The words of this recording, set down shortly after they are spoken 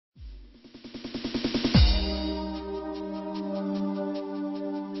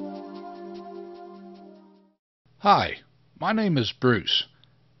Hi, my name is Bruce,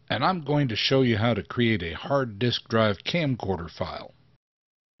 and I'm going to show you how to create a hard disk drive camcorder file.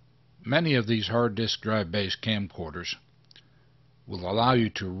 Many of these hard disk drive based camcorders will allow you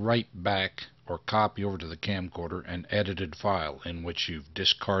to write back or copy over to the camcorder an edited file in which you've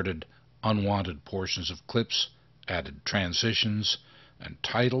discarded unwanted portions of clips, added transitions and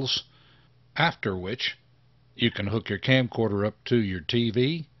titles, after which you can hook your camcorder up to your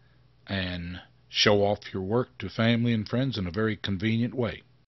TV and show off your work to family and friends in a very convenient way.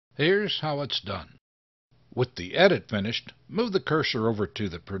 Here's how it's done. With the edit finished, move the cursor over to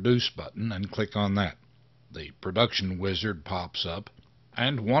the Produce button and click on that. The production wizard pops up,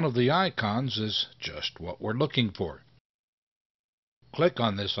 and one of the icons is just what we're looking for. Click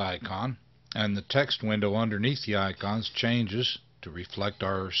on this icon, and the text window underneath the icons changes to reflect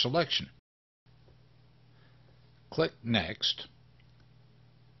our selection. Click Next,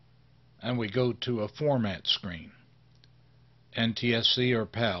 and we go to a format screen. NTSC or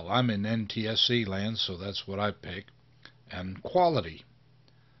PAL. I'm in NTSC land, so that's what I pick. And quality.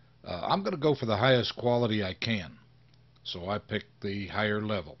 I'm going to go for the highest quality I can, so I pick the higher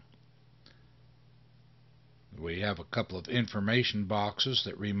level. We have a couple of information boxes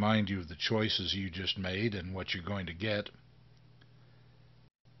that remind you of the choices you just made and what you're going to get.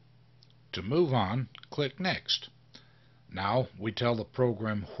 To move on, click Next. Now we tell the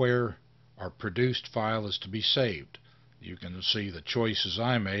program where our produced file is to be saved. You can see the choices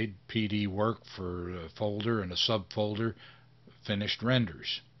I made: PD work for a folder and a subfolder, finished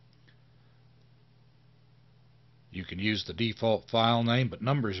renders. You can use the default file name, but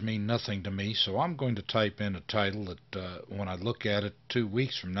numbers mean nothing to me, so I'm going to type in a title that when I look at it 2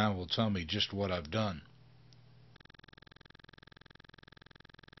 weeks from now will tell me just what I've done.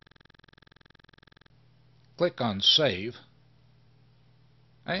 Click on Save,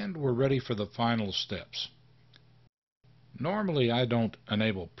 and we're ready for the final steps. Normally I don't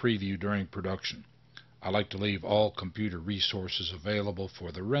enable preview during production. I like to leave all computer resources available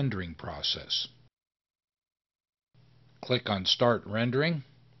for the rendering process. Click on Start Rendering.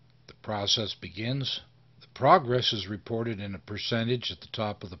 The process begins. The progress is reported in a percentage at the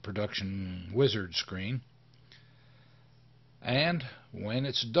top of the production wizard screen. And when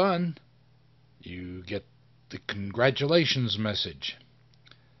it's done, you get the congratulations message.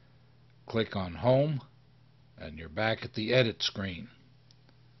 Click on Home, and you're back at the edit screen.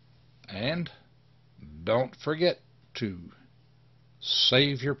 And don't forget to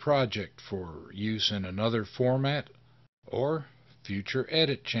save your project for use in another format or future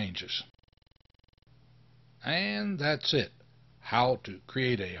edit changes. And that's it. How to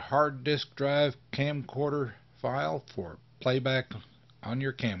create a hard disk drive camcorder file for playback on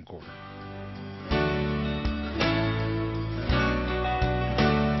your camcorder.